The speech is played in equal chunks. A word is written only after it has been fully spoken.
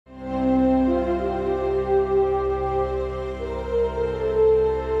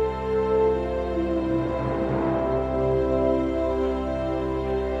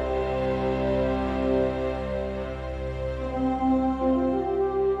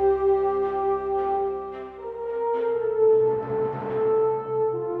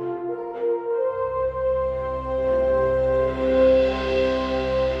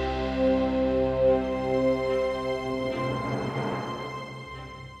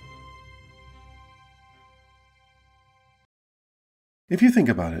If you think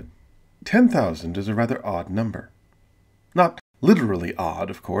about it, 10,000 is a rather odd number. Not literally odd,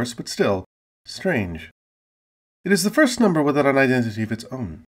 of course, but still strange. It is the first number without an identity of its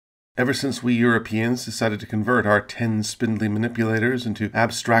own. Ever since we Europeans decided to convert our 10 spindly manipulators into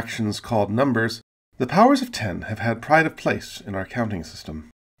abstractions called numbers, the powers of 10 have had pride of place in our counting system.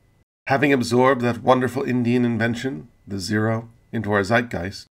 Having absorbed that wonderful Indian invention, the zero, into our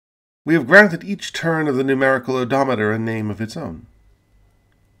zeitgeist, we have granted each turn of the numerical odometer a name of its own.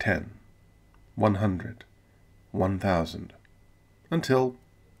 10, 100, 1,000, until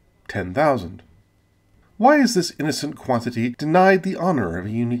 10,000. Why is this innocent quantity denied the honor of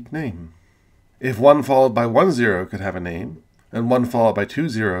a unique name? If one followed by 1 zero could have a name, and one followed by 2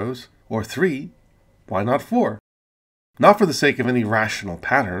 zeros, or 3, why not 4? Not for the sake of any rational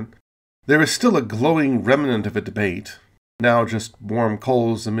pattern. There is still a glowing remnant of a debate, now just warm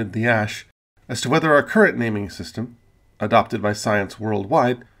coals amid the ash, as to whether our current naming system, adopted by science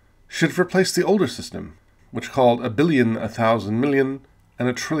worldwide, should replace the older system, which called a billion 1,000 million, and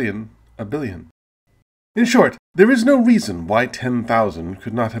a trillion a billion. In short, there is no reason why 10,000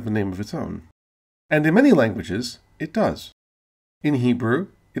 could not have a name of its own. And in many languages, it does. In Hebrew,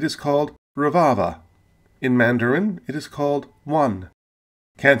 it is called Ravava. In Mandarin, it is called One.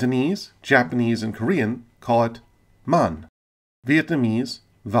 Cantonese, Japanese, and Korean call it Man. Vietnamese,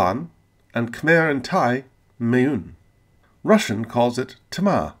 Van. And Khmer and Thai, Meun. Russian calls it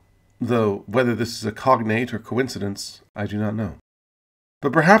Tama, though whether this is a cognate or coincidence, I do not know.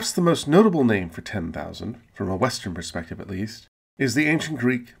 But perhaps the most notable name for 10,000, from a Western perspective at least, is the ancient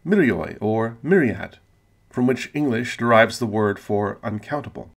Greek myrioi, or myriad, from which English derives the word for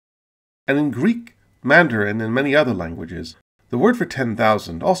uncountable. And in Greek, Mandarin, and many other languages, the word for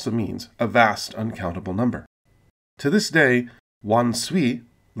 10,000 also means a vast uncountable number. To this day, wan sui,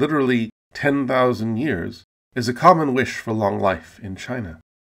 literally 10,000 years, is a common wish for long life in China.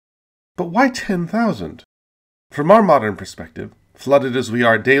 But why 10,000? From our modern perspective, flooded as we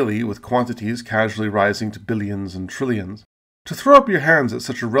are daily with quantities casually rising to billions and trillions, to throw up your hands at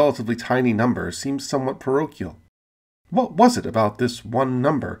such a relatively tiny number seems somewhat parochial. What was it about this one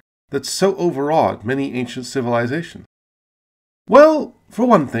number that so overawed many ancient civilizations? Well, for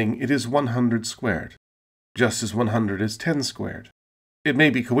one thing, it is 100 squared, just as 100 is 10 squared. It may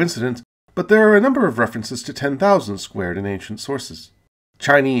be coincidence, but there are a number of references to 10,000 squared in ancient sources.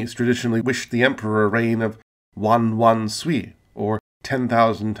 Chinese traditionally wished the emperor a reign of wan sui, or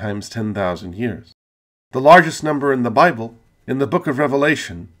 10,000 times 10,000 years. The largest number in the Bible, in the book of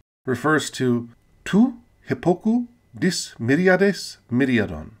Revelation, refers to tu hippoku dis myriades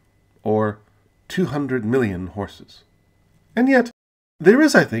myriadon, or 200 million horses. And yet, there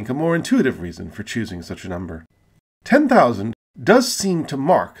is, I think, a more intuitive reason for choosing such a number. 10,000 does seem to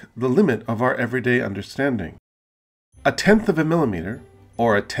mark the limit of our everyday understanding. A tenth of a millimeter,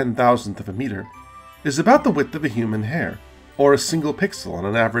 or a 10,000th of a meter, is about the width of a human hair, or a single pixel on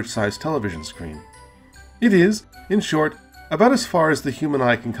an average-sized television screen. It is, in short, about as far as the human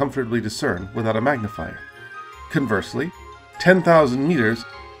eye can comfortably discern without a magnifier. Conversely, 10,000 meters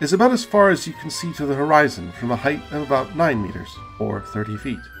is about as far as you can see to the horizon from a height of about 9 meters, or 30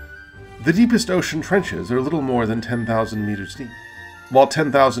 feet. The deepest ocean trenches are little more than 10,000 meters deep, while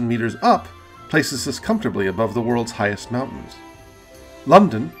 10,000 meters up places us comfortably above the world's highest mountains.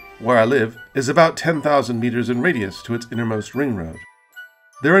 London, where I live, is about 10,000 meters in radius to its innermost ring road.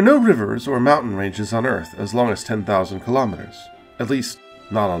 There are no rivers or mountain ranges on Earth as long as 10,000 kilometers, at least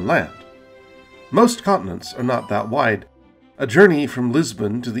not on land. Most continents are not that wide. A journey from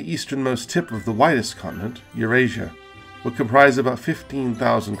Lisbon to the easternmost tip of the widest continent, Eurasia, would comprise about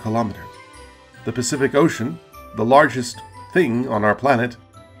 15,000 kilometers. The Pacific Ocean, the largest thing on our planet,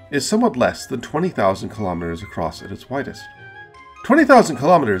 is somewhat less than 20,000 kilometers across at its widest. 20,000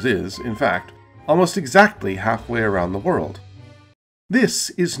 kilometers is, in fact, almost exactly halfway around the world. This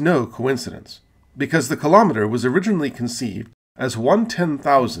is no coincidence, because the kilometer was originally conceived as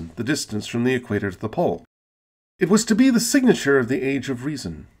 1/10,000th the distance from the equator to the pole. It was to be the signature of the Age of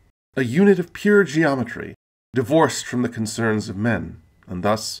Reason, a unit of pure geometry, divorced from the concerns of men, and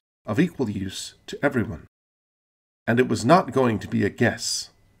thus of equal use to everyone. And it was not going to be a guess.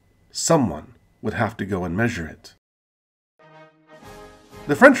 Someone would have to go and measure it.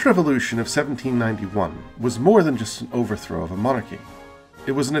 The French Revolution of 1791 was more than just an overthrow of a monarchy.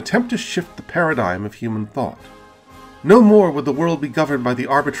 It was an attempt to shift the paradigm of human thought. No more would the world be governed by the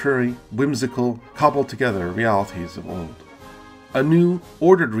arbitrary, whimsical, cobbled-together realities of old. A new,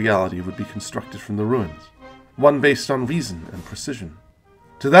 ordered reality would be constructed from the ruins, one based on reason and precision.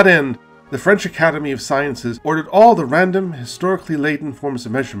 To that end, the French Academy of Sciences ordered all the random, historically laden forms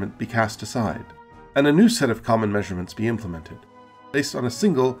of measurement be cast aside, and a new set of common measurements be implemented. based on a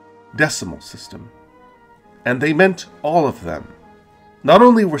single decimal system. And they meant all of them. Not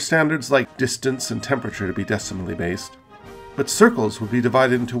only were standards like distance and temperature to be decimally based, but circles would be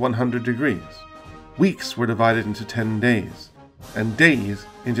divided into 100 degrees. Weeks were divided into 10 days, and days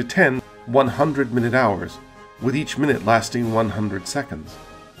into 10 100-minute hours, with each minute lasting 100 seconds.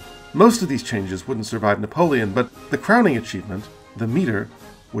 Most of these changes wouldn't survive Napoleon, but the crowning achievement, the meter,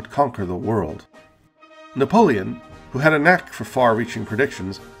 would conquer the world. Napoleon, who had a knack for far-reaching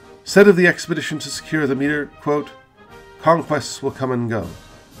predictions, said of the expedition to secure the meter, quote, "Conquests will come and go,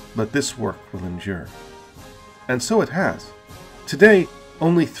 but this work will endure." And so it has. Today,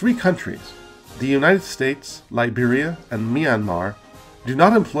 only 3 countries, the United States, Liberia, and Myanmar, do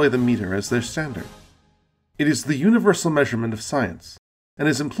not employ the meter as their standard. It is the universal measurement of science, and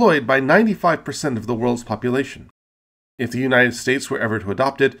is employed by 95% of the world's population. If the United States were ever to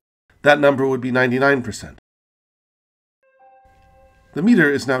adopt it, that number would be 99%. The meter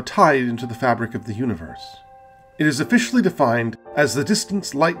is now tied into the fabric of the universe. It is officially defined as the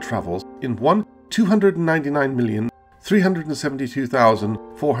distance light travels in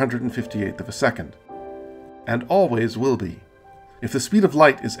 1,299,372,458th of a second, and always will be. If the speed of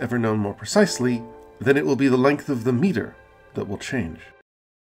light is ever known more precisely, then it will be the length of the meter that will change.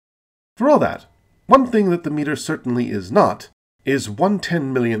 For all that, one thing that the meter certainly is not is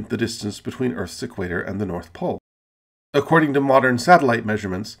 1/10,000,000th the distance between Earth's equator and the North Pole. According to modern satellite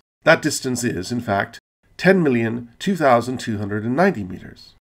measurements, that distance is, in fact, 10,002,290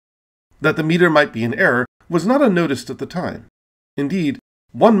 meters. That the meter might be in error was not unnoticed at the time. Indeed,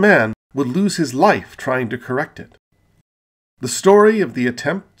 one man would lose his life trying to correct it. The story of the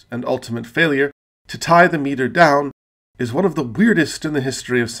attempt and ultimate failure to tie the meter down is one of the weirdest in the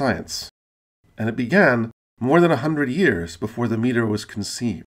history of science, and it began more than 100 years before the meter was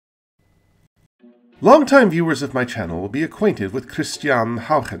conceived. Longtime viewers of my channel will be acquainted with Christian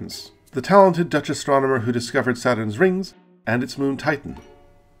Huygens, the talented Dutch astronomer who discovered Saturn's rings and its moon Titan.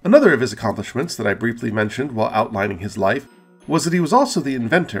 Another of his accomplishments that I briefly mentioned while outlining his life was that he was also the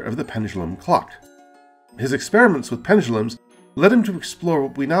inventor of the pendulum clock. His experiments with pendulums led him to explore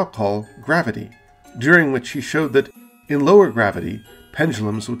what we now call gravity, during which he showed that in lower gravity,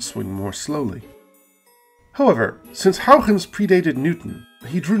 pendulums would swing more slowly. However, since Huygens predated Newton,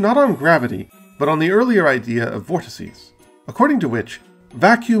 he drew not on gravity, but on the earlier idea of vortices, according to which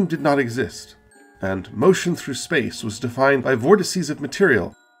vacuum did not exist, and motion through space was defined by vortices of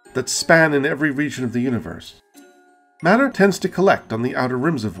material that span in every region of the universe. Matter tends to collect on the outer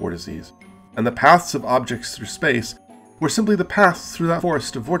rims of vortices, and the paths of objects through space were simply the paths through that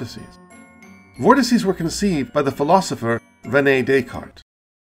forest of vortices. Vortices were conceived by the philosopher René Descartes.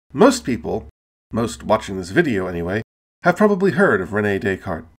 Most people, most watching this video anyway, have probably heard of René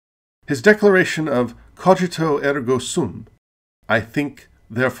Descartes. His declaration of cogito ergo sum, I think,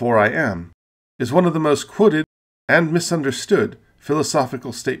 therefore I am, is one of the most quoted and misunderstood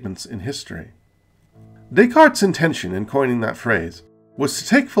philosophical statements in history. Descartes' intention in coining that phrase was to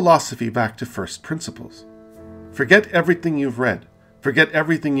take philosophy back to first principles. Forget everything you've read, forget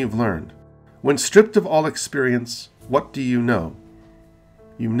everything you've learned. When stripped of all experience, what do you know?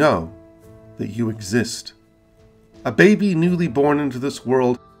 You know that you exist. A baby newly born into this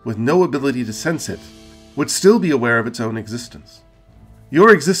world with no ability to sense it would still be aware of its own existence.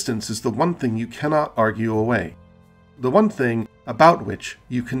 Your existence is the one thing you cannot argue away, the one thing about which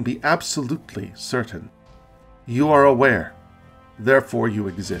you can be absolutely certain. You are aware, therefore you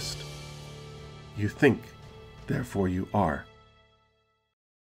exist. You think, therefore you are.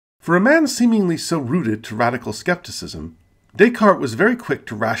 For a man seemingly so rooted to radical skepticism, Descartes was very quick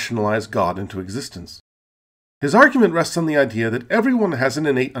to rationalize God into existence. His argument rests on the idea that everyone has an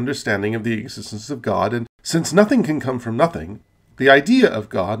innate understanding of the existence of God, and since nothing can come from nothing, the idea of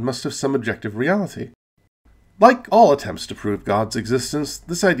God must have some objective reality. Like all attempts to prove God's existence,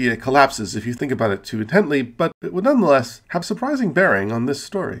 this idea collapses if you think about it too intently, but it would nonetheless have surprising bearing on this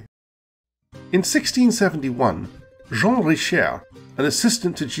story. In 1671, Jean Richer, an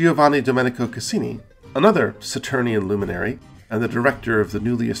assistant to Giovanni Domenico Cassini, another Saturnian luminary and the director of the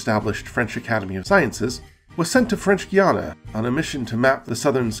newly established French Academy of Sciences, was sent to French Guiana on a mission to map the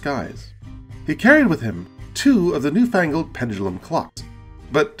southern skies. He carried with him 2 of the newfangled pendulum clocks,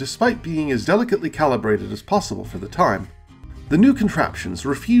 but despite being as delicately calibrated as possible for the time, the new contraptions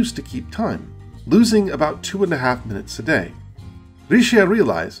refused to keep time, losing about 2.5 minutes a day. Richer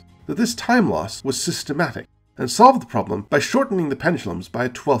realized that this time loss was systematic and solved the problem by shortening the pendulums by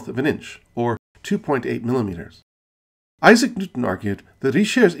 1/12 of an inch, or 2.8 millimeters. Isaac Newton argued that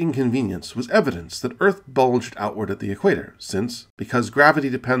Richer's inconvenience was evidence that Earth bulged outward at the equator, since, because gravity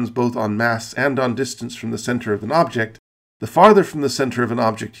depends both on mass and on distance from the center of an object, The farther from the center of an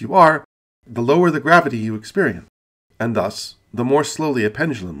object you are, the lower the gravity you experience, and thus the more slowly a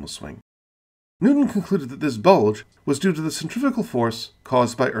pendulum will swing. Newton concluded that this bulge was due to the centrifugal force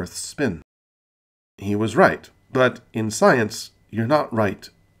caused by Earth's spin. He was right, but in science, you're not right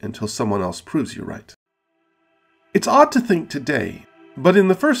until someone else proves you right. It's odd to think today, but in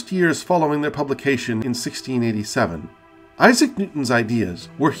the first years following their publication in 1687, Isaac Newton's ideas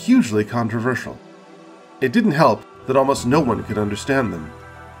were hugely controversial. It didn't help that almost no one could understand them.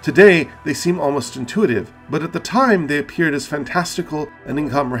 Today, they seem almost intuitive, but at the time they appeared as fantastical and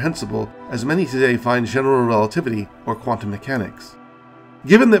incomprehensible as many today find general relativity or quantum mechanics.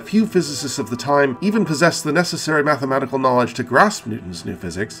 Given that few physicists of the time even possessed the necessary mathematical knowledge to grasp Newton's new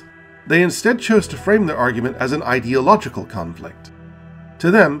physics, they instead chose to frame their argument as an ideological conflict.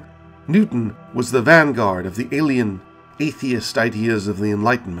 To them, Newton was the vanguard of the alien, atheist ideas of the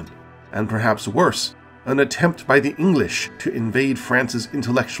Enlightenment, and perhaps worse, an attempt by the English to invade France's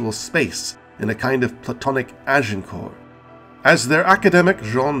intellectual space in a kind of Platonic Agincourt. As their academic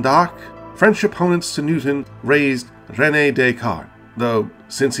Jeanne d'Arc, French opponents to Newton raised René Descartes, though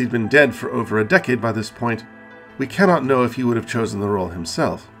since he'd been dead for over a decade by this point, we cannot know if he would have chosen the role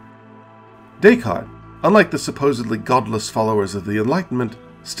himself. Descartes, unlike the supposedly godless followers of the Enlightenment,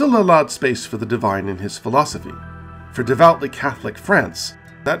 still allowed space for the divine in his philosophy. For devoutly Catholic France,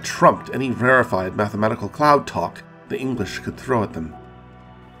 that trumped any rarefied mathematical cloud talk the English could throw at them.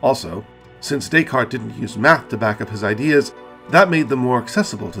 Also, since Descartes didn't use math to back up his ideas, that made them more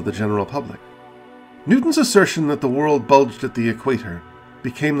accessible to the general public. Newton's assertion that the world bulged at the equator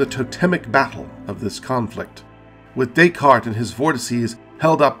became the totemic battle of this conflict, with Descartes and his vortices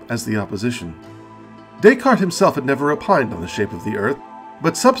held up as the opposition. Descartes himself had never opined on the shape of the Earth,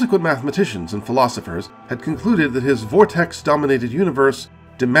 but subsequent mathematicians and philosophers had concluded that his vortex-dominated universe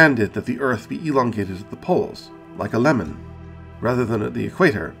demanded that the Earth be elongated at the poles, like a lemon, rather than at the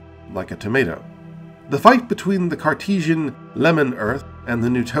equator, like a tomato. The fight between the Cartesian lemon Earth and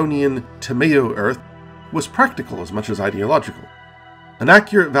the Newtonian tomato Earth was practical as much as ideological. An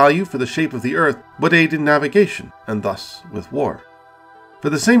accurate value for the shape of the Earth would aid in navigation, and thus with war.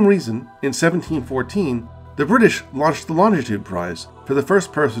 For the same reason, in 1714, the British launched the Longitude Prize for the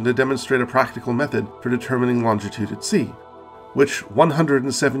first person to demonstrate a practical method for determining longitude at sea, which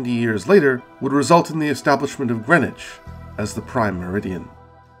 170 years later would result in the establishment of Greenwich as the prime meridian.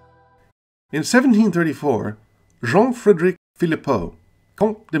 In 1734, Jean-Frédéric Philippot,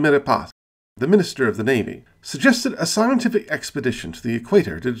 Comte de Maurepas, the Minister of the Navy, suggested a scientific expedition to the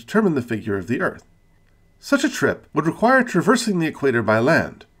equator to determine the figure of the Earth. Such a trip would require traversing the equator by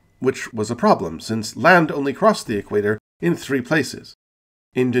land, which was a problem since land only crossed the equator in 3 places: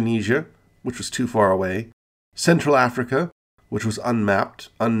 Indonesia, which was too far away, Central Africa, which was unmapped,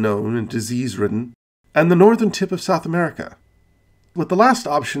 unknown, and disease-ridden, and the northern tip of South America. With the last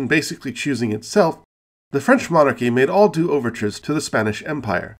option basically choosing itself, the French monarchy made all due overtures to the Spanish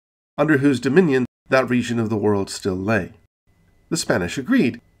Empire, under whose dominion that region of the world still lay. The Spanish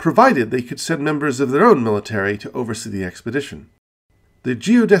agreed, provided they could send members of their own military to oversee the expedition. The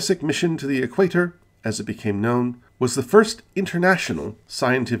geodesic mission to the equator, as it became known, was the first international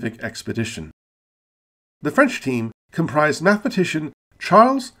scientific expedition. The French team comprised mathematician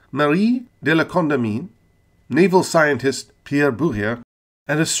Charles-Marie de la Condamine, naval scientist Pierre Bouguer,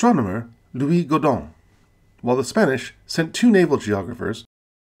 and astronomer Louis Godin, while the Spanish sent 2 naval geographers,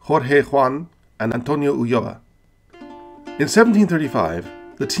 Jorge Juan and Antonio Ulloa. In 1735,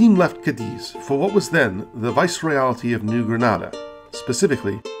 the team left Cadiz for what was then the Viceroyalty of New Granada,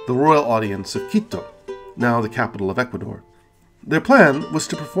 specifically the Royal Audience of Quito, now the capital of Ecuador. Their plan was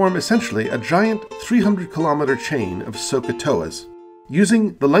to perform essentially a giant 300-kilometer chain of Sokotoas,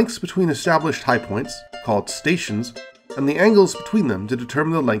 using the lengths between established high points, called stations, and the angles between them to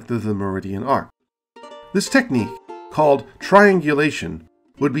determine the length of the meridian arc. This technique, called triangulation,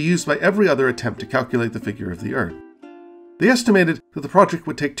 would be used by every other attempt to calculate the figure of the Earth. They estimated that the project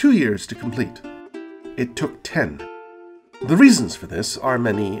would take 2 years to complete. It took 10. The reasons for this are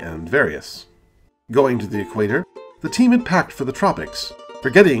many and various. Going to the equator, the team had packed for the tropics,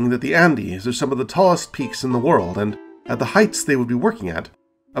 forgetting that the Andes are some of the tallest peaks in the world and, at the heights they would be working at,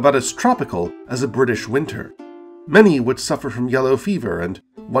 about as tropical as a British winter. Many would suffer from yellow fever and,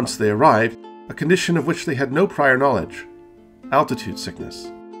 once they arrived, a condition of which they had no prior knowledge: altitude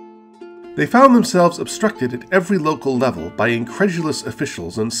sickness. They found themselves obstructed at every local level by incredulous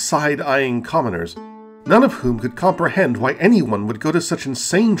officials and side-eyeing commoners, none of whom could comprehend why anyone would go to such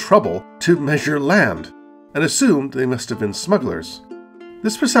insane trouble to measure land, and assumed they must have been smugglers.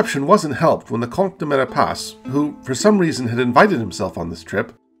 This perception wasn't helped when the Comte de Maurepas, who for some reason had invited himself on this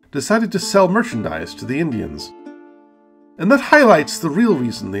trip, decided to sell merchandise to the Indians. And that highlights the real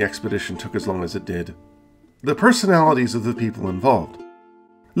reason the expedition took as long as it did: the personalities of the people involved.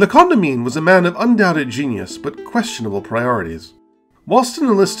 Le Condamine was a man of undoubted genius but questionable priorities. Whilst an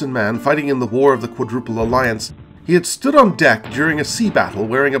enlisted man fighting in the War of the Quadruple Alliance, he had stood on deck during a sea battle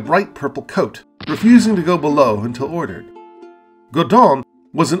wearing a bright purple coat, refusing to go below until ordered. Godon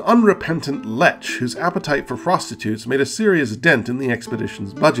was an unrepentant lech whose appetite for prostitutes made a serious dent in the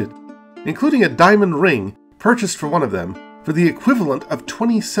expedition's budget, including a diamond ring purchased for one of them for the equivalent of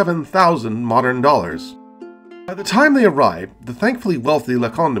 27,000 modern dollars. By the time they arrived, the thankfully wealthy Le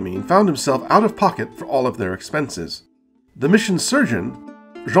Condamine found himself out of pocket for all of their expenses. The mission surgeon,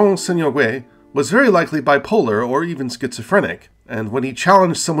 Jean Seigneuret, was very likely bipolar or even schizophrenic, and when he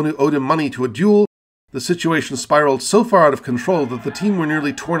challenged someone who owed him money to a duel, the situation spiraled so far out of control that the team were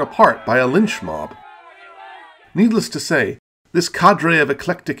nearly torn apart by a lynch mob. Needless to say, this cadre of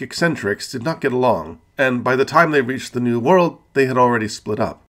eclectic eccentrics did not get along, and by the time they reached the New World, they had already split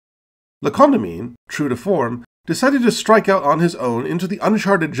up. Le Condamine, true to form, decided to strike out on his own into the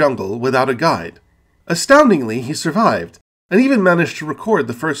uncharted jungle without a guide. Astoundingly, he survived, and even managed to record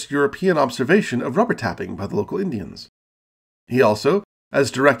the first European observation of rubber tapping by the local Indians. He also,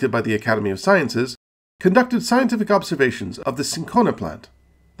 as directed by the Academy of Sciences, conducted scientific observations of the cinchona plant,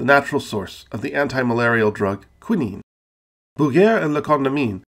 the natural source of the anti-malarial drug quinine. Bouguer and Le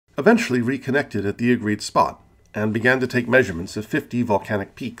Condamine eventually reconnected at the agreed spot, and began to take measurements of 50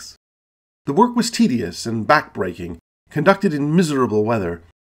 volcanic peaks. The work was tedious and back-breaking, conducted in miserable weather,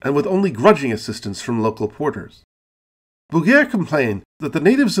 and with only grudging assistance from local porters. Bouguer complained that the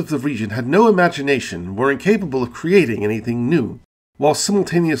natives of the region had no imagination and were incapable of creating anything new, while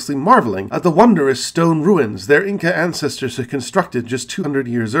simultaneously marveling at the wondrous stone ruins their Inca ancestors had constructed just 200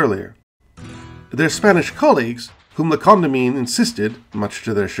 years earlier. Their Spanish colleagues, whom Le Condamine insisted, much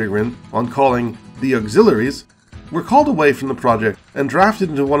to their chagrin, on calling the auxiliaries, were called away from the project and drafted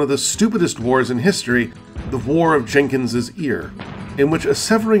into one of the stupidest wars in history, the War of Jenkins's Ear, in which a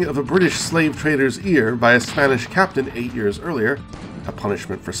severing of a British slave trader's ear by a Spanish captain 8 years earlier, a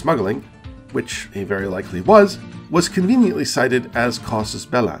punishment for smuggling, which he very likely was conveniently cited as casus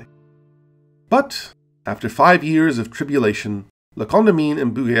belli. But, after 5 years of tribulation, Le Condamine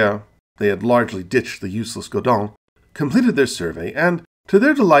and Bouguer, they had largely ditched the useless Godon, completed their survey and, to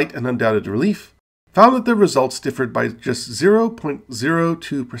their delight and undoubted relief, found that their results differed by just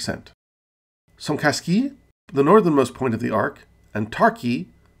 0.02%. Sonkaski, the northernmost point of the arc, and Tarki,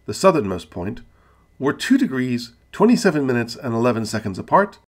 the southernmost point, were 2 degrees, 27 minutes, and 11 seconds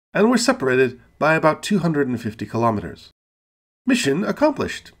apart, and were separated by about 250 kilometers. Mission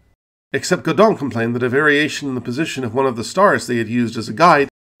accomplished. Except Godon complained that a variation in the position of one of the stars they had used as a guide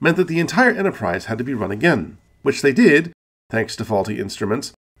meant that the entire enterprise had to be run again, which they did, thanks to faulty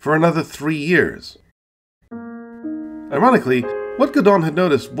instruments, for another 3 years. Ironically, what Godon had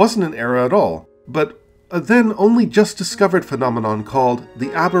noticed wasn't an error at all, but a then only just discovered phenomenon called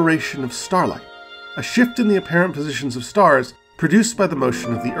the aberration of starlight, a shift in the apparent positions of stars produced by the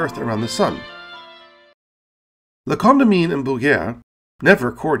motion of the Earth around the Sun. Le Condamine and Bouguer,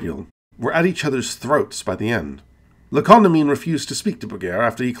 never cordial, were at each other's throats by the end. Le Condamine refused to speak to Bouguer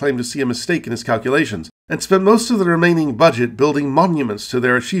after he claimed to see a mistake in his calculations, and spent most of the remaining budget building monuments to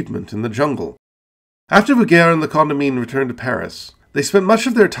their achievement in the jungle. After Bouguer and Le Condamine returned to Paris, they spent much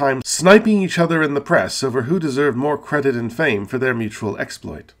of their time sniping each other in the press over who deserved more credit and fame for their mutual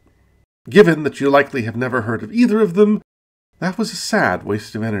exploit. Given that you likely have never heard of either of them, that was a sad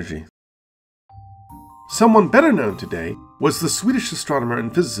waste of energy. Someone better known today was the Swedish astronomer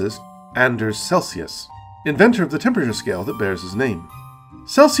and physicist Anders Celsius, inventor of the temperature scale that bears his name.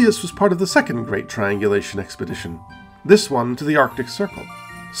 Celsius was part of the second Great Triangulation expedition, this one to the Arctic Circle.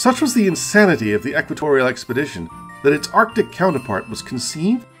 Such was the insanity of the equatorial expedition that its Arctic counterpart was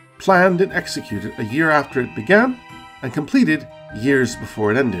conceived, planned, and executed a year after it began, and completed years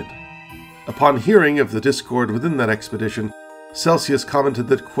before it ended. Upon hearing of the discord within that expedition, Celsius commented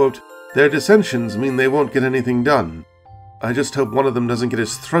that, quote, "Their dissensions mean they won't get anything done. I just hope one of them doesn't get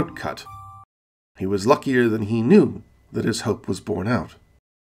his throat cut." He was luckier than he knew that his hope was borne out.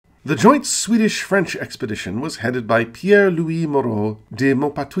 The joint Swedish-French expedition was headed by Pierre-Louis Moreau de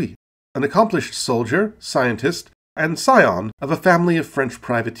Maupertuis, an accomplished soldier, scientist, and scion of a family of French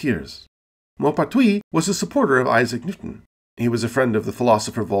privateers. Maupertuis was a supporter of Isaac Newton. He was a friend of the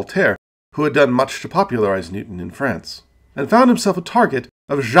philosopher Voltaire, who had done much to popularize Newton in France, and found himself a target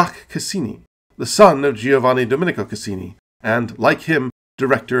of Jacques Cassini, the son of Giovanni Domenico Cassini, and, like him,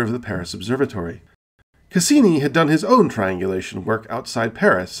 director of the Paris Observatory. Cassini had done his own triangulation work outside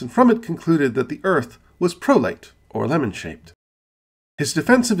Paris, and from it concluded that the Earth was prolate, or lemon-shaped. His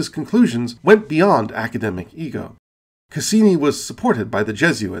defense of his conclusions went beyond academic ego. Cassini was supported by the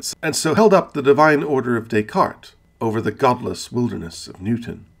Jesuits, and so held up the divine order of Descartes over the godless wilderness of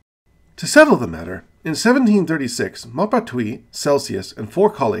Newton. To settle the matter, in 1736, Maupertuis, Celsius, and 4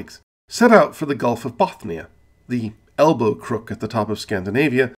 colleagues set out for the Gulf of Bothnia, the elbow crook at the top of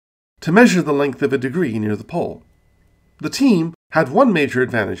Scandinavia, to measure the length of a degree near the pole. The team had one major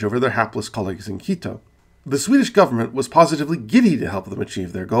advantage over their hapless colleagues in Quito. The Swedish government was positively giddy to help them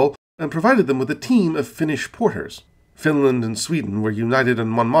achieve their goal, and provided them with a team of Finnish porters. Finland and Sweden were united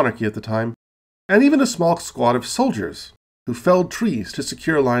in one monarchy at the time, and even a small squad of soldiers who felled trees to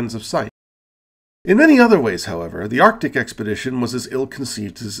secure lines of sight. In many other ways, however, the Arctic expedition was as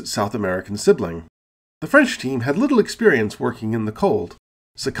ill-conceived as its South American sibling. The French team had little experience working in the cold,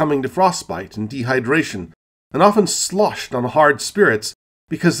 succumbing to frostbite and dehydration, and often sloshed on hard spirits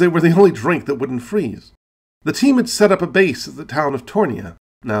because they were the only drink that wouldn't freeze. The team had set up a base at the town of Tornia,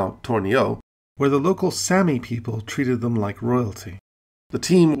 now Tornio, where the local Sami people treated them like royalty. The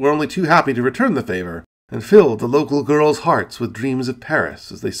team were only too happy to return the favor, and filled the local girls' hearts with dreams of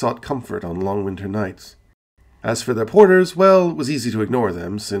Paris as they sought comfort on long winter nights. As for their porters, well, it was easy to ignore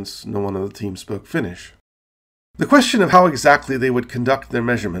them, since no one on the team spoke Finnish. The question of how exactly they would conduct their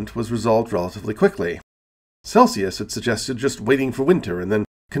measurement was resolved relatively quickly. Celsius had suggested just waiting for winter and then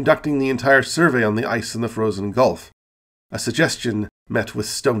conducting the entire survey on the ice in the frozen Gulf, a suggestion met with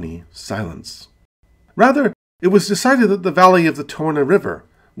stony silence. Rather, it was decided that the valley of the Torna River,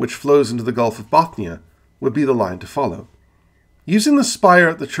 which flows into the Gulf of Bothnia, would be the line to follow. Using the spire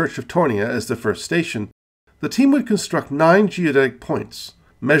at the Church of Tornia as the first station, the team would construct 9 geodetic points,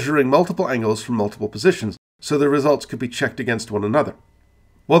 measuring multiple angles from multiple positions, so the results could be checked against one another.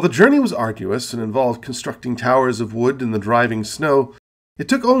 While the journey was arduous and involved constructing towers of wood in the driving snow, it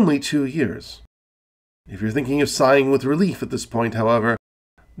took only 2 years. If you're thinking of sighing with relief at this point, however,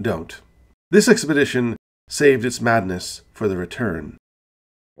 don't. This expedition saved its madness for the return.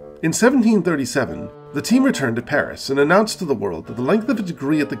 In 1737, the team returned to Paris and announced to the world that the length of a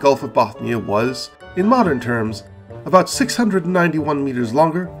degree at the Gulf of Bothnia was, in modern terms, about 691 meters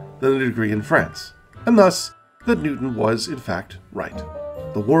longer than a degree in France, and thus that Newton was, in fact, right.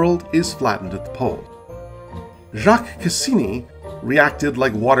 The world is flattened at the pole. Jacques Cassini reacted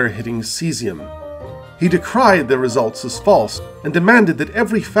like water hitting cesium. He decried their results as false and demanded that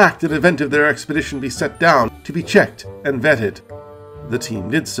every fact and event of their expedition be set down to be checked and vetted. The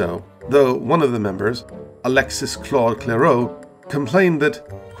team did so, though one of the members, Alexis Claude Clairaut, complained that,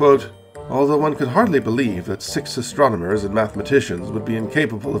 quote, although one could hardly believe that 6 astronomers and mathematicians would be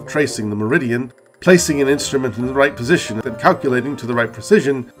incapable of tracing the meridian, placing an instrument in the right position, and calculating to the right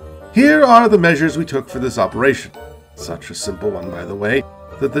precision, here are the measures we took for this operation. Such a simple one, by the way,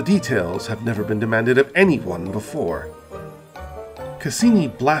 that the details have never been demanded of anyone before. Cassini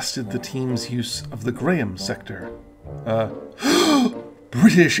blasted the team's use of the Graham sector, a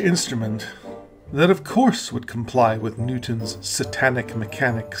British instrument that of course would comply with Newton's satanic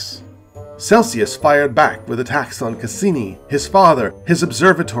mechanics. Celsius fired back with attacks on Cassini, his father, his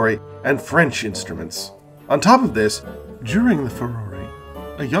observatory, and French instruments. On top of this, during the furore,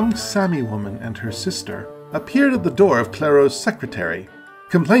 a young Sami woman and her sister appeared at the door of Clairaut's secretary,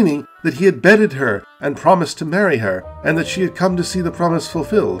 complaining that he had bedded her and promised to marry her, and that she had come to see the promise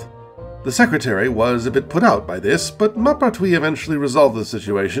fulfilled. The secretary was a bit put out by this, but Maupertuis eventually resolved the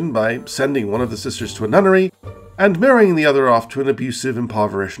situation by sending one of the sisters to a nunnery and marrying the other off to an abusive,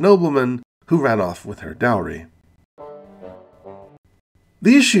 impoverished nobleman who ran off with her dowry.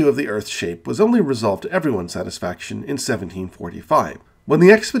 The issue of the Earth's shape was only resolved to everyone's satisfaction in 1745, when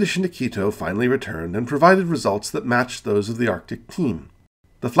the expedition to Quito finally returned and provided results that matched those of the Arctic team.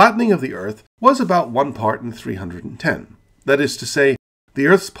 The flattening of the Earth was about 1 part in 310. That is to say, the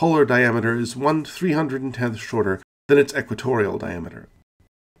Earth's polar diameter is 1/310th shorter than its equatorial diameter.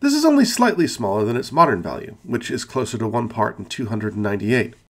 This is only slightly smaller than its modern value, which is closer to 1 part in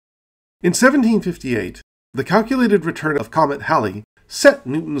 298. In 1758, the calculated return of Comet Halley set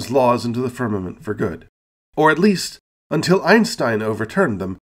Newton's laws into the firmament for good, or at least until Einstein overturned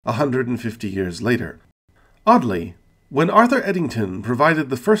them 150 years later. Oddly, when Arthur Eddington provided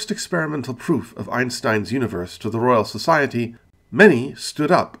the first experimental proof of Einstein's universe to the Royal Society, many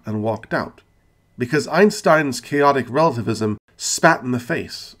stood up and walked out, because Einstein's chaotic relativism spat in the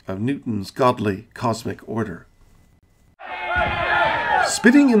face of Newton's godly cosmic order.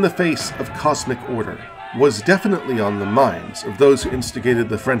 Spitting in the face of cosmic order was definitely on the minds of those who instigated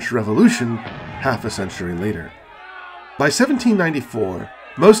the French Revolution half a century later. By 1794,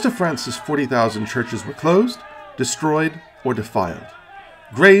 most of France's 40,000 churches were closed, destroyed, or defiled.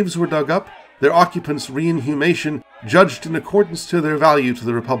 Graves were dug up, their occupants' reinhumation judged in accordance to their value to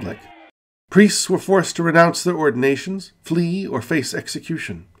the Republic. Priests were forced to renounce their ordinations, flee, or face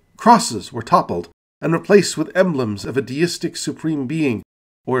execution. Crosses were toppled and replaced with emblems of a deistic supreme being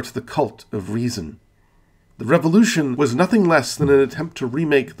or to the cult of reason. The revolution was nothing less than an attempt to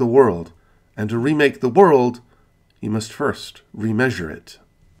remake the world, and to remake the world, you must first remeasure it.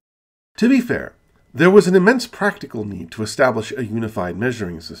 To be fair, there was an immense practical need to establish a unified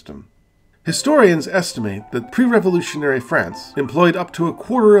measuring system. Historians estimate that pre-revolutionary France employed up to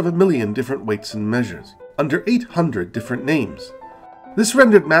 250,000 different weights and measures, under 800 different names. This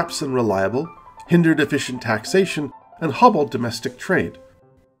rendered maps unreliable, hindered efficient taxation, and hobbled domestic trade.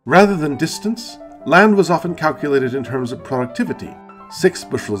 Rather than distance, land was often calculated in terms of productivity, 6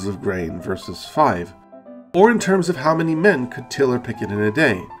 bushels of grain versus 5, or in terms of how many men could till or pick it in a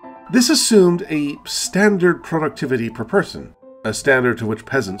day. This assumed a standard productivity per person, a standard to which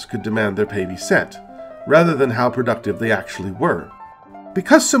peasants could demand their pay be set, rather than how productive they actually were.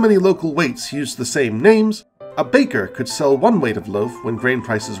 Because so many local weights used the same names, a baker could sell one weight of loaf when grain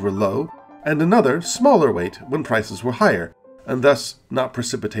prices were low, and another, smaller weight, when prices were higher, and thus not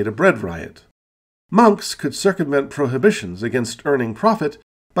precipitate a bread riot. Monks could circumvent prohibitions against earning profit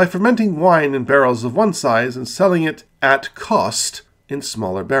by fermenting wine in barrels of one size and selling it at cost in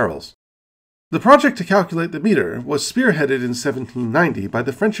smaller barrels. The project to calculate the meter was spearheaded in 1790 by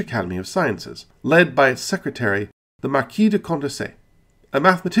the French Academy of Sciences, led by its secretary, the Marquis de Condorcet, a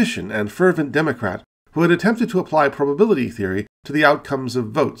mathematician and fervent Democrat who had attempted to apply probability theory to the outcomes of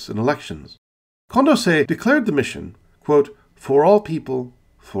votes in elections. Condorcet declared the mission, quote, "for all people,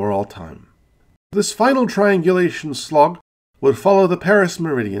 for all time." This final triangulation slog would follow the Paris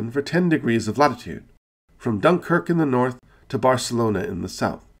meridian for 10 degrees of latitude, from Dunkirk in the north to Barcelona in the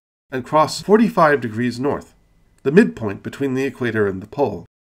south, and cross 45 degrees north, the midpoint between the equator and the pole.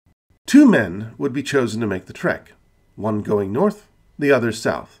 2 men would be chosen to make the trek, one going north, the other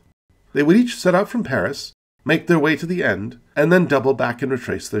south. They would each set out from Paris, make their way to the end, and then double back and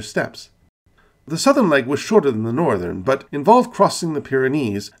retrace their steps. The southern leg was shorter than the northern, but involved crossing the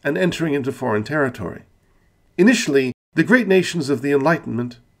Pyrenees and entering into foreign territory. Initially, the great nations of the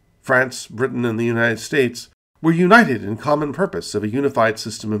Enlightenment, France, Britain, and the United States, were united in common purpose of a unified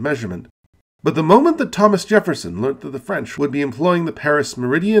system of measurement. But the moment that Thomas Jefferson learnt that the French would be employing the Paris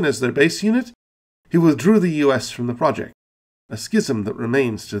meridian as their base unit, he withdrew the U.S. from the project, a schism that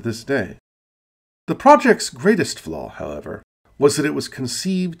remains to this day. The project's greatest flaw, however, was that it was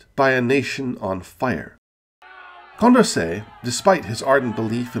conceived by a nation on fire. Condorcet, despite his ardent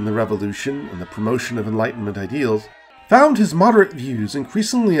belief in the revolution and the promotion of Enlightenment ideals, found his moderate views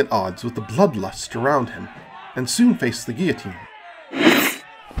increasingly at odds with the bloodlust around him, and soon faced the guillotine.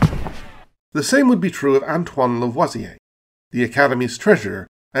 The same would be true of Antoine Lavoisier, the Academy's treasurer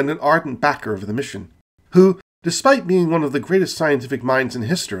and an ardent backer of the mission, who, despite being one of the greatest scientific minds in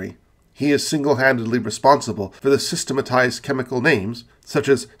history, he is single-handedly responsible for the systematized chemical names, such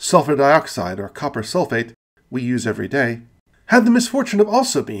as sulfur dioxide or copper sulfate, we use every day, had the misfortune of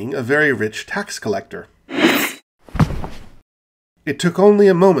also being a very rich tax collector. "It took only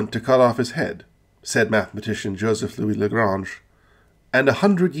a moment to cut off his head," said mathematician Joseph Louis Lagrange, "and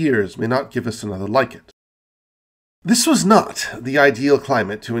 100 years may not give us another like it." This was not the ideal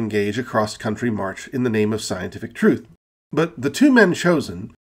climate to engage a cross-country march in the name of scientific truth, but the 2 men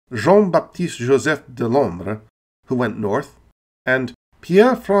chosen, Jean-Baptiste Joseph Delambre, who went north, and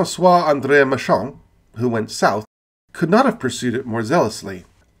Pierre-François-André Marchand, who went south, could not have pursued it more zealously.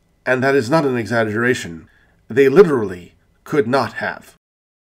 And that is not an exaggeration. They literally could not have.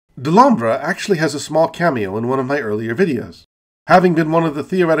 Delambre actually has a small cameo in one of my earlier videos, having been one of the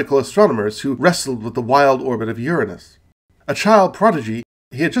theoretical astronomers who wrestled with the wild orbit of Uranus. A child prodigy,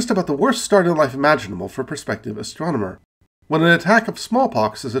 he had just about the worst start in life imaginable for a prospective astronomer, when an attack of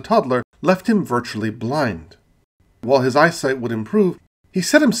smallpox as a toddler left him virtually blind. While his eyesight would improve, he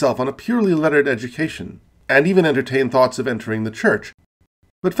set himself on a purely lettered education, and even entertained thoughts of entering the church,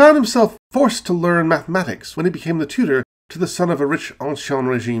 but found himself forced to learn mathematics when he became the tutor to the son of a rich Ancien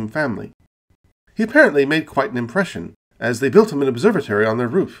Regime family. He apparently made quite an impression, as they built him an observatory on their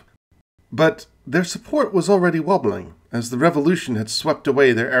roof. But their support was already wobbling, as the revolution had swept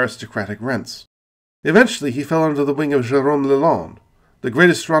away their aristocratic rents. Eventually he fell under the wing of Jérôme Lalande, the great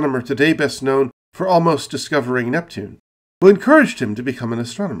astronomer today best known for almost discovering Neptune, who encouraged him to become an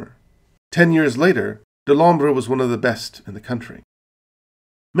astronomer. 10 years later, Delambre was one of the best in the country.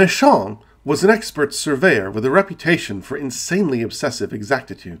 Marchand was an expert surveyor with a reputation for insanely obsessive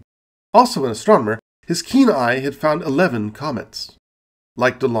exactitude. Also an astronomer, his keen eye had found 11 comets.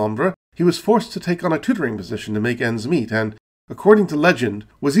 Like Delambre, he was forced to take on a tutoring position to make ends meet and, according to legend,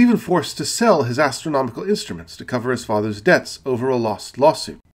 was even forced to sell his astronomical instruments to cover his father's debts over a lost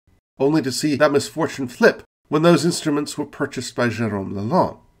lawsuit. only to see that misfortune flip when those instruments were purchased by Jérôme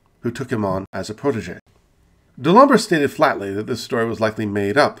Lalande, who took him on as a protégé. Delambre stated flatly that this story was likely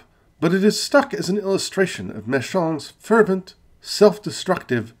made up, but it is stuck as an illustration of Méchain's fervent,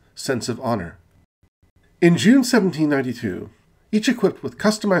 self-destructive sense of honor. In June 1792, each equipped with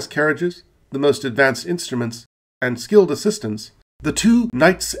customized carriages, the most advanced instruments, and skilled assistants, the two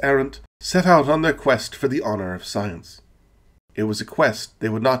knights-errant set out on their quest for the honor of science. It was a quest they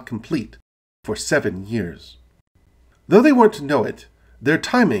would not complete for 7 years. Though they weren't to know it, their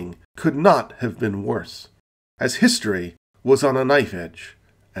timing could not have been worse, as history was on a knife edge,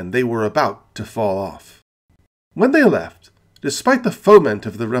 and they were about to fall off. When they left, despite the foment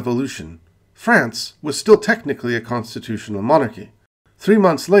of the Revolution, France was still technically a constitutional monarchy. 3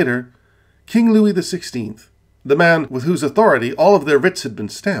 months later, King Louis XVI, the man with whose authority all of their writs had been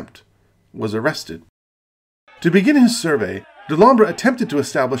stamped, was arrested. To begin his survey, Delambre attempted to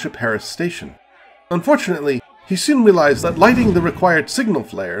establish a Paris station. Unfortunately, he soon realized that lighting the required signal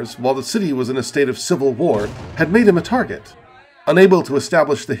flares while the city was in a state of civil war had made him a target. Unable to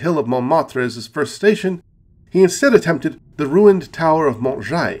establish the hill of Montmartre as his first station, he instead attempted the ruined tower of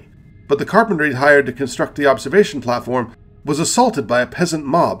Montjaie, but the carpenter he'd hired to construct the observation platform was assaulted by a peasant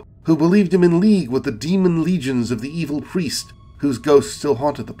mob who believed him in league with the demon legions of the evil priest whose ghost still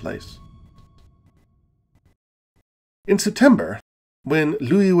haunted the place. In September, when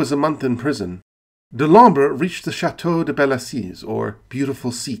Louis was a month in prison, Delambre reached the Château de Belle-Assise, or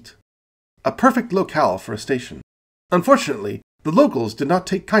Beautiful Seat, a perfect locale for a station. Unfortunately, the locals did not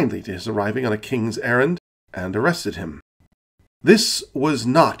take kindly to his arriving on a king's errand and arrested him. This was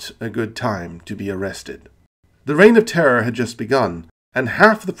not a good time to be arrested. The Reign of Terror had just begun, and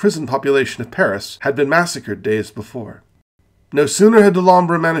half the prison population of Paris had been massacred days before. No sooner had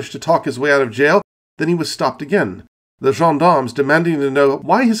Delambre managed to talk his way out of jail than he was stopped again, the gendarmes demanding to know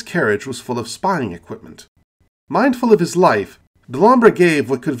why his carriage was full of spying equipment. Mindful of his life, Delambre gave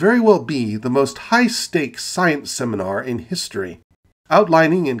what could very well be the most high-stakes science seminar in history,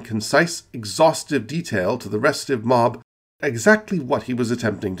 outlining in concise, exhaustive detail to the restive mob exactly what he was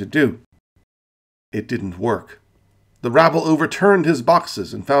attempting to do. It didn't work. The rabble overturned his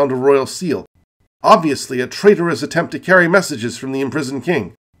boxes and found a royal seal, obviously a traitorous attempt to carry messages from the imprisoned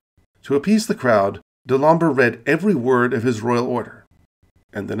king. To appease the crowd, Delambre read every word of his royal order,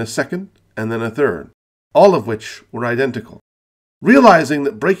 and then a second, and then a third, all of which were identical. Realizing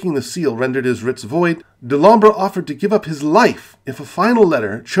that breaking the seal rendered his writs void, Delambre offered to give up his life if a final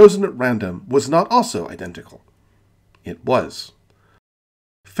letter, chosen at random, was not also identical. It was.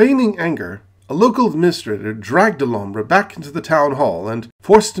 Feigning anger, a local administrator dragged Delambre back into the town hall and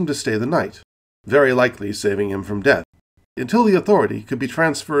forced him to stay the night, very likely saving him from death, until the authority could be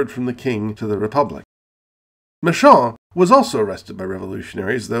transferred from the king to the Republic. Méchain was also arrested by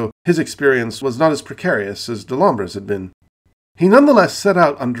revolutionaries, though his experience was not as precarious as Delambre's had been. He nonetheless set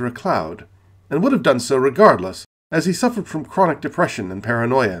out under a cloud, and would have done so regardless, as he suffered from chronic depression and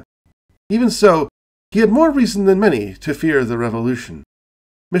paranoia. Even so, he had more reason than many to fear the revolution.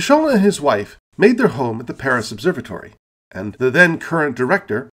 Méchain and his wife made their home at the Paris Observatory, and the then current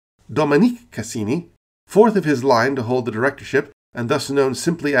director, Dominique Cassini, fourth of his line to hold the directorship, and thus known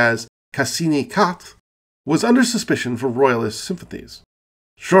simply as Cassini IV, was under suspicion for royalist sympathies.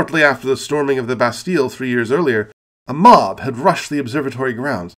 Shortly after the storming of the Bastille 3 years earlier, a mob had rushed the observatory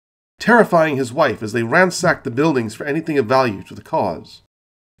grounds, terrifying his wife as they ransacked the buildings for anything of value to the cause.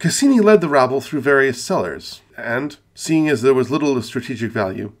 Cassini led the rabble through various cellars, and, seeing as there was little of strategic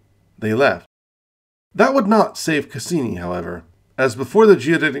value, they left. That would not save Cassini, however, as before the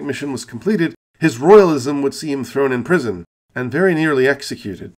geodetic mission was completed, his royalism would see him thrown in prison, and very nearly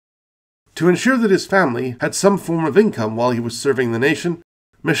executed. To ensure that his family had some form of income while he was serving the nation,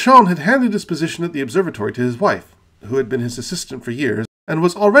 Méchain had handed his position at the observatory to his wife, who had been his assistant for years, and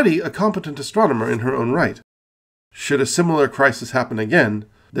was already a competent astronomer in her own right. Should a similar crisis happen again,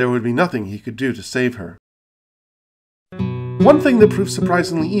 there would be nothing he could do to save her. One thing that proved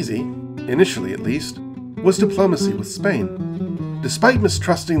surprisingly easy, initially at least, was diplomacy with Spain. Despite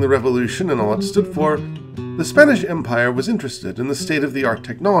mistrusting the revolution and all it stood for, the Spanish Empire was interested in the state-of-the-art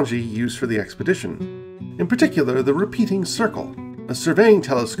technology used for the expedition. In particular, the repeating circle, a surveying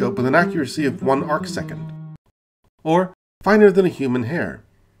telescope with an accuracy of 1 arcsecond, or finer than a human hair.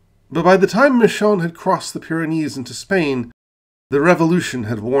 But by the time Méchain had crossed the Pyrenees into Spain, the revolution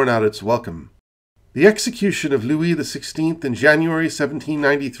had worn out its welcome. The execution of Louis XVI in January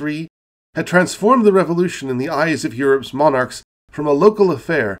 1793 had transformed the revolution in the eyes of Europe's monarchs from a local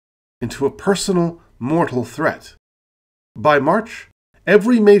affair into a personal, mortal threat. By March,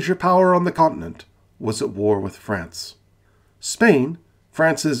 every major power on the continent was at war with France. Spain,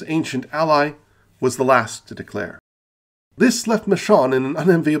 France's ancient ally, was the last to declare. This left Michon in an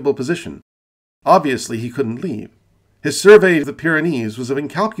unenviable position. Obviously, he couldn't leave. His survey of the Pyrenees was of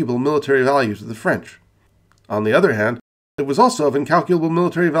incalculable military value to the French. On the other hand, it was also of incalculable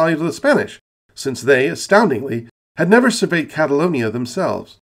military value to the Spanish, since they, astoundingly, had never surveyed Catalonia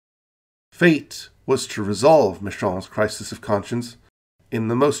themselves. Fate was to resolve Michon's crisis of conscience in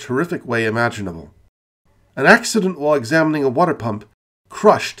the most horrific way imaginable. An accident while examining a water pump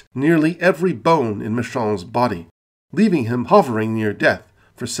crushed nearly every bone in Michon's body, leaving him hovering near death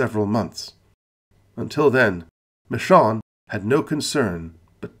for several months. Until then, Michon had no concern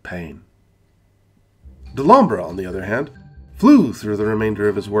but pain. Delambre, on the other hand, flew through the remainder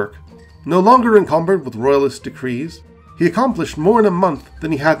of his work. No longer encumbered with royalist decrees, he accomplished more in a month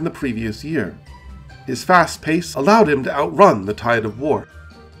than he had in the previous year. His fast pace allowed him to outrun the tide of war,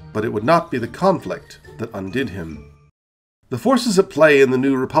 but it would not be the conflict that undid him. The forces at play in the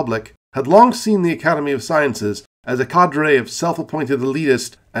new republic had long seen the Academy of Sciences as a cadre of self-appointed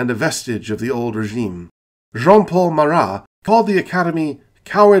elitists and a vestige of the old regime. Jean-Paul Marat called the Academy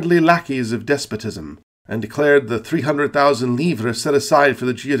cowardly lackeys of despotism, and declared the 300,000 livres set aside for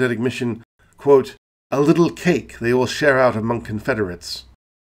the geodetic mission, quote, a little cake they will share out among Confederates.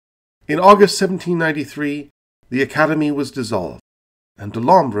 In August 1793, the Academy was dissolved, and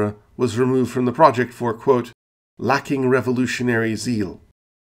Delambre was removed from the project for, quote, lacking revolutionary zeal.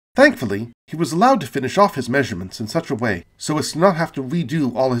 Thankfully, he was allowed to finish off his measurements in such a way so as to not have to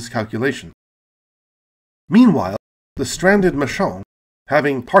redo all his calculations. Meanwhile, the stranded Michon,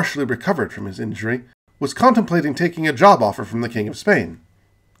 having partially recovered from his injury, was contemplating taking a job offer from the King of Spain,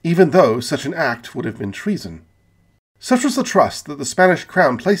 even though such an act would have been treason. Such was the trust that the Spanish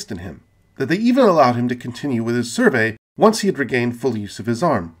crown placed in him, that they even allowed him to continue with his survey once he had regained full use of his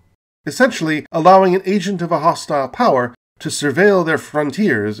arm, essentially allowing an agent of a hostile power to surveil their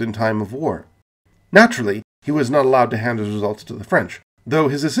frontiers in time of war. Naturally, he was not allowed to hand his results to the French, though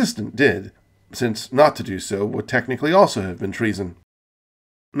his assistant did, since not to do so would technically also have been treason.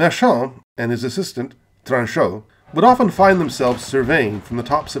 Michon and his assistant, Tranchot, would often find themselves surveying from the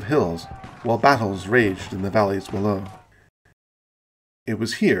tops of hills while battles raged in the valleys below. It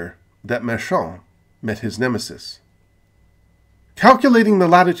was here that Michon met his nemesis. Calculating the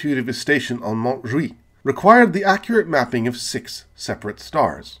latitude of his station on Mont Jouy required the accurate mapping of 6 separate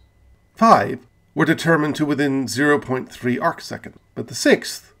stars. 5 were determined to within 0.3 arcseconds, but the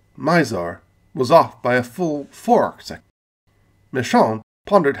 6th, Mizar, was off by a full 4 arcseconds. Michon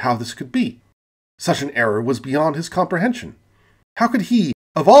pondered how this could be. Such an error was beyond his comprehension. How could he,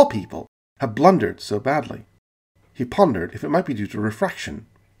 of all people, have blundered so badly? He pondered if it might be due to refraction.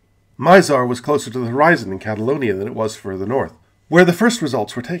 Mizar was closer to the horizon in Catalonia than it was further north, where the first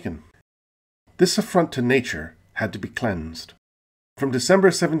results were taken. This affront to nature had to be cleansed. From December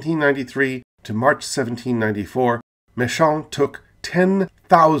 1793 to March 1794, Michon took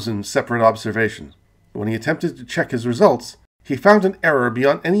 10,000 separate observations. When he attempted to check his results, he found an error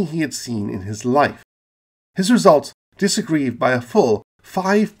beyond any he had seen in his life. His results disagreed by a full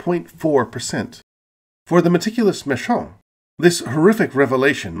 5.4%. For the meticulous Michon, this horrific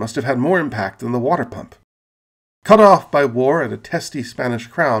revelation must have had more impact than the water pump. Cut off by war and a testy Spanish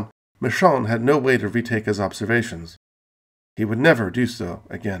crown, Michon had no way to retake his observations. He would never do so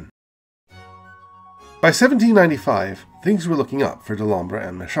again. By 1795, things were looking up for Delambre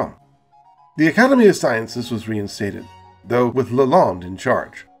and Michon. The Academy of Sciences was reinstated, though with Lalande in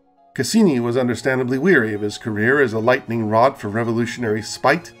charge. Cassini was understandably weary of his career as a lightning rod for revolutionary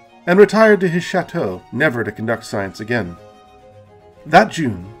spite, and retired to his chateau, never to conduct science again. That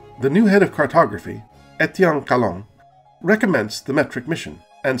June, the new head of cartography, Etienne Calon, recommenced the metric mission,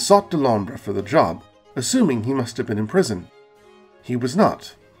 and sought Delambre for the job, assuming he must have been in prison. He was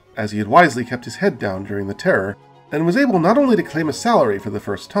not, as he had wisely kept his head down during the Terror, and was able not only to claim a salary for the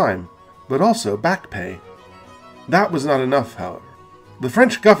first time, but also back pay. That was not enough, however. The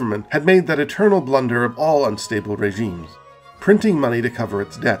French government had made that eternal blunder of all unstable regimes, printing money to cover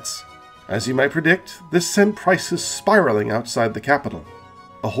its debts. As you might predict, this sent prices spiraling outside the capital.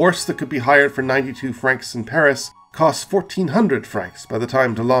 A horse that could be hired for 92 francs in Paris cost 1,400 francs by the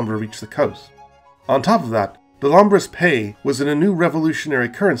time Delambre reached the coast. On top of that, Delambre's pay was in a new revolutionary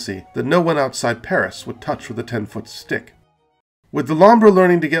currency that no one outside Paris would touch with a 10-foot stick. With Delambre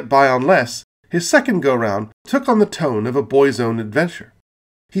learning to get by on less, his second go-round took on the tone of a boy's own adventure.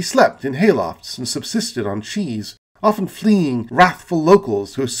 He slept in haylofts and subsisted on cheese, often fleeing wrathful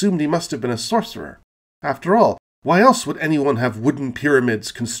locals who assumed he must have been a sorcerer. After all, why else would anyone have wooden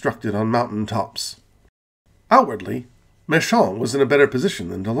pyramids constructed on mountain tops? Outwardly, Michon was in a better position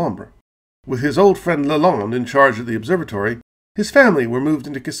than Delambre. With his old friend Lalande in charge of the observatory, His family were moved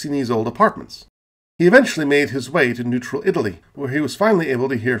into Cassini's old apartments. He eventually made his way to neutral Italy, where he was finally able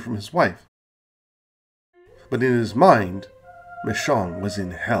to hear from his wife. But in his mind, Michon was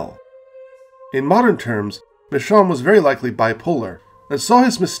in hell. In modern terms, Michon was very likely bipolar, and saw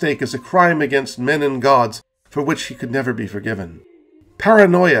his mistake as a crime against men and gods for which he could never be forgiven.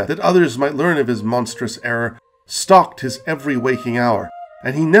 Paranoia that others might learn of his monstrous error stalked his every waking hour,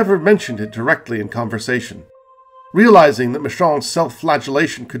 and he never mentioned it directly in conversation. Realizing that Michon's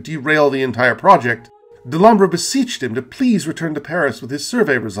self-flagellation could derail the entire project, Delambre beseeched him to please return to Paris with his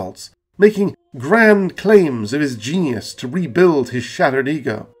survey results, making grand claims of his genius to rebuild his shattered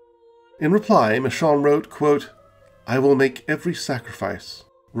ego. In reply, Michon wrote, quote, "I will make every sacrifice,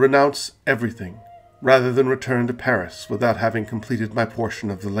 renounce everything, rather than return to Paris without having completed my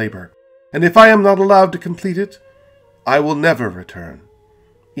portion of the labor. And if I am not allowed to complete it, I will never return.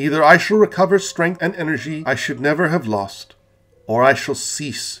 Either I shall recover strength and energy I should never have lost, or I shall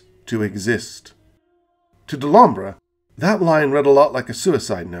cease to exist." To Delambre, that line read a lot like a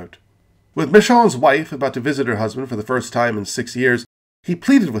suicide note. With Michon's wife about to visit her husband for the first time in 6 years, he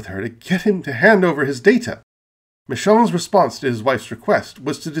pleaded with her to get him to hand over his data. Michon's response to his wife's request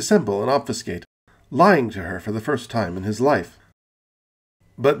was to dissemble and obfuscate, lying to her for the first time in his life.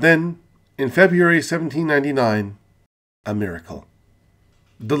 But then, in February 1799, a miracle.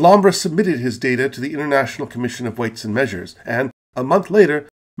 Delambre submitted his data to the International Commission of Weights and Measures, and, a month later,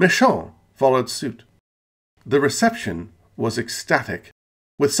 Michon followed suit. The reception was ecstatic,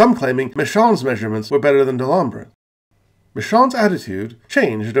 with some claiming Michon's measurements were better than Delambre's. Michon's attitude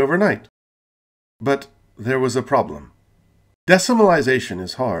changed overnight. But there was a problem. Decimalization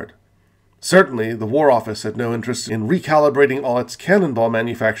is hard. Certainly, the War Office had no interest in recalibrating all its cannonball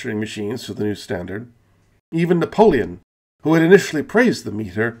manufacturing machines to the new standard. Even Napoleon, who had initially praised the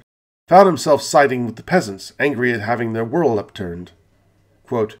meter, found himself siding with the peasants, angry at having their world upturned.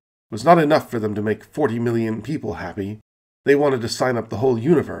 Quote, "It was not enough for them to make 40 million people happy. They wanted to sign up the whole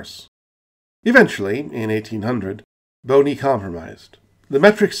universe." Eventually, in 1800, Boney compromised. The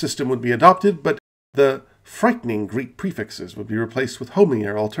metric system would be adopted, but the frightening Greek prefixes would be replaced with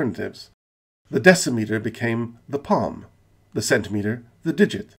homelier alternatives. The decimeter became the palm, the centimeter the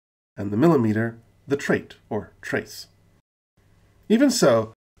digit, and the millimeter the trait or trace. Even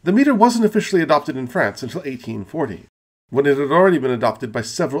so, the meter wasn't officially adopted in France until 1840, when it had already been adopted by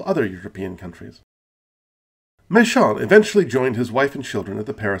several other European countries. Michon eventually joined his wife and children at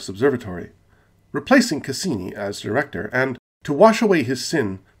the Paris Observatory, replacing Cassini as director, and, to wash away his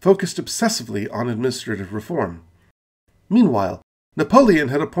sin, focused obsessively on administrative reform. Meanwhile, Napoleon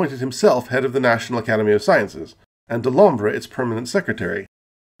had appointed himself head of the National Academy of Sciences, and Delambre its permanent secretary.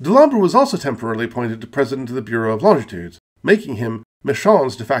 Delambre was also temporarily appointed to president of the Bureau of Longitudes, making him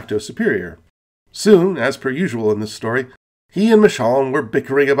Michon's de facto superior. Soon, as per usual in this story, he and Michon were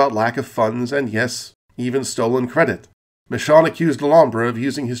bickering about lack of funds and, yes, even stolen credit. Michon accused Delambre of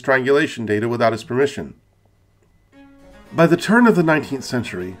using his triangulation data without his permission. By the turn of the 19th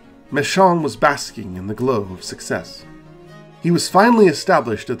century, Michon was basking in the glow of success. He was finally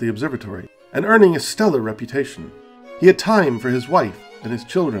established at the observatory and earning a stellar reputation. He had time for his wife and his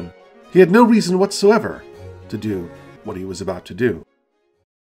children. He had no reason whatsoever to do what he was about to do.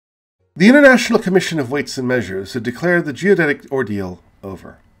 The International Commission of Weights and Measures had declared the geodetic ordeal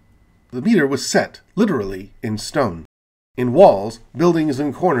over. The meter was set, literally, in stone, in walls, buildings,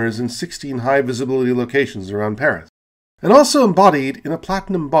 and corners in 16 high-visibility locations around Paris, and also embodied in a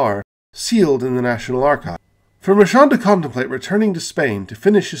platinum bar sealed in the National Archive. For Michon to contemplate returning to Spain to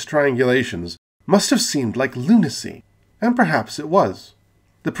finish his triangulations must have seemed like lunacy, and perhaps it was.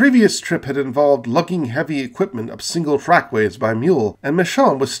 The previous trip had involved lugging heavy equipment up single trackways by mule, and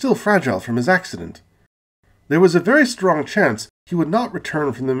Michon was still fragile from his accident. There was a very strong chance he would not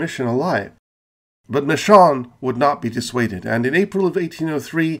return from the mission alive. But Michon would not be dissuaded, and in April of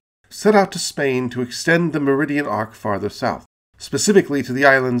 1803 set out to Spain to extend the meridian arc farther south, specifically to the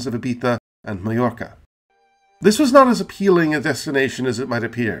islands of Ibiza and Majorca. This was not as appealing a destination as it might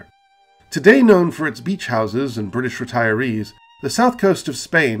appear. Today known for its beach houses and British retirees, the south coast of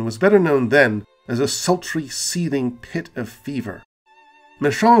Spain was better known then as a sultry, seething pit of fever.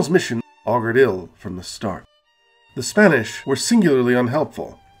 Michon's mission augured ill from the start. The Spanish were singularly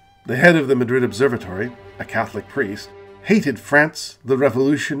unhelpful. The head of the Madrid Observatory, a Catholic priest, hated France, the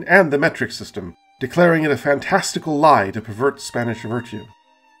Revolution, and the metric system, declaring it a fantastical lie to pervert Spanish virtue.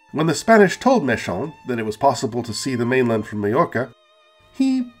 When the Spanish told Michon that it was possible to see the mainland from Majorca,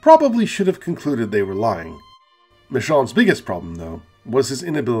 he probably should have concluded they were lying. Michon's biggest problem, though, was his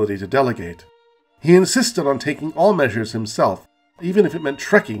inability to delegate. He insisted on taking all measures himself, even if it meant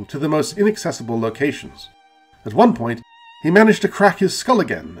trekking to the most inaccessible locations. At one point, he managed to crack his skull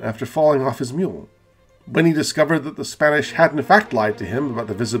again after falling off his mule. When he discovered that the Spanish had in fact lied to him about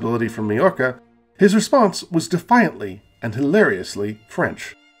the visibility from Majorca, his response was defiantly and hilariously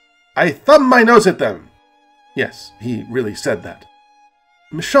French. "I thumb my nose at them!" Yes, he really said that.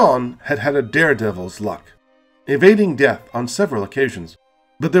 Michon had had a daredevil's luck, evading death on several occasions,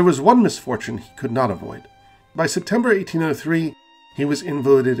 but there was one misfortune he could not avoid. By September 1803, he was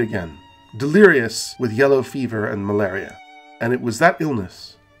invalided again, delirious with yellow fever and malaria, and it was that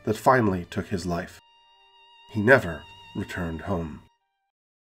illness that finally took his life. He never returned home.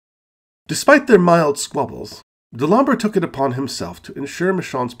 Despite their mild squabbles, Delambre took it upon himself to ensure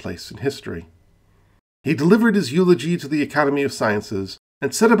Michon's place in history. He delivered his eulogy to the Academy of Sciences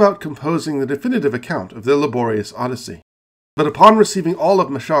and set about composing the definitive account of their laborious odyssey. But upon receiving all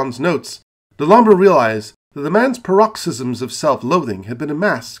of Michon's notes, Delambre realized that the man's paroxysms of self-loathing had been a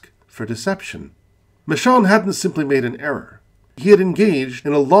mask for deception. Michon hadn't simply made an error. He had engaged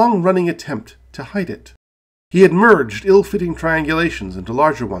in a long-running attempt to hide it. He had merged ill-fitting triangulations into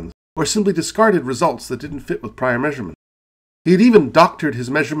larger ones, or simply discarded results that didn't fit with prior measurements. He had even doctored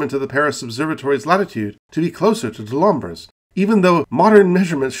his measurement of the Paris Observatory's latitude to be closer to Delambre's, even though modern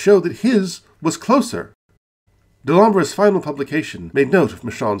measurements showed that his was closer. Delambre's final publication made note of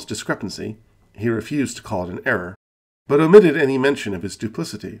Michon's discrepancy. He refused to call it an error, but omitted any mention of his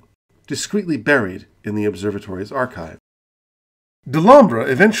duplicity, discreetly buried in the observatory's archive. Delambre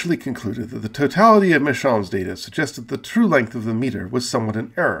eventually concluded that the totality of Michon's data suggested the true length of the meter was somewhat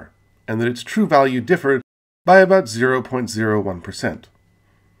in error, and that its true value differed by about 0.01%.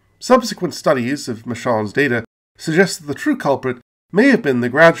 Subsequent studies of Michon's data suggest that the true culprit may have been the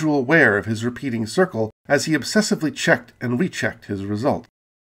gradual wear of his repeating circle as he obsessively checked and rechecked his result.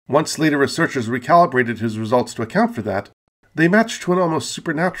 Once later researchers recalibrated his results to account for that, they matched to an almost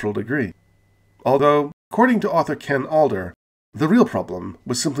supernatural degree. Although, according to author Ken Alder, the real problem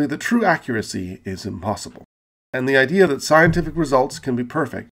was simply that true accuracy is impossible, and the idea that scientific results can be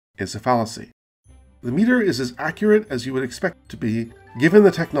perfect is a fallacy. The meter is as accurate as you would expect it to be, given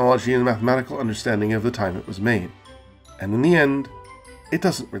the technology and mathematical understanding of the time it was made. And in the end, it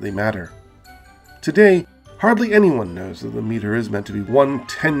doesn't really matter. Today, hardly anyone knows that the meter is meant to be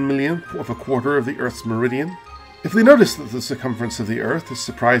 1/10,000,000th of a quarter of the Earth's meridian. If they notice that the circumference of the Earth is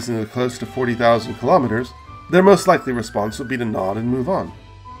surprisingly close to 40,000 kilometers, their most likely response would be to nod and move on.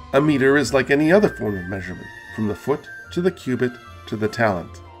 A meter is like any other form of measurement, from the foot to the cubit to the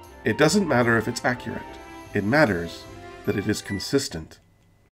talent. It doesn't matter if it's accurate. It matters that it is consistent.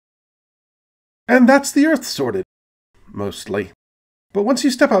 And that's the Earth sorted. Mostly. But once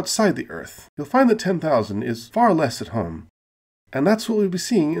you step outside the Earth, you'll find that 10,000 is far less at home. And that's what we'll be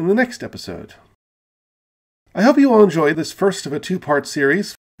seeing in the next episode. I hope you all enjoyed this first of a two-part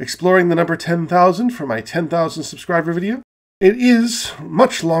series, exploring the number 10,000 for my 10,000 subscriber video. It is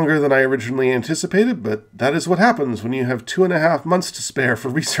much longer than I originally anticipated, but that is what happens when you have 2.5 months to spare for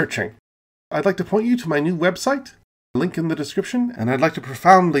researching. I'd like to point you to my new website, link in the description, and I'd like to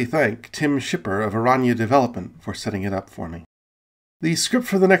profoundly thank Tim Shipper of Aranya Development for setting it up for me. The script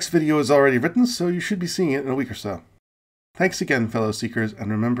for the next video is already written, so you should be seeing it in a week or so. Thanks again, fellow seekers,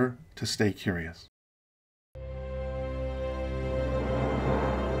 and remember to stay curious.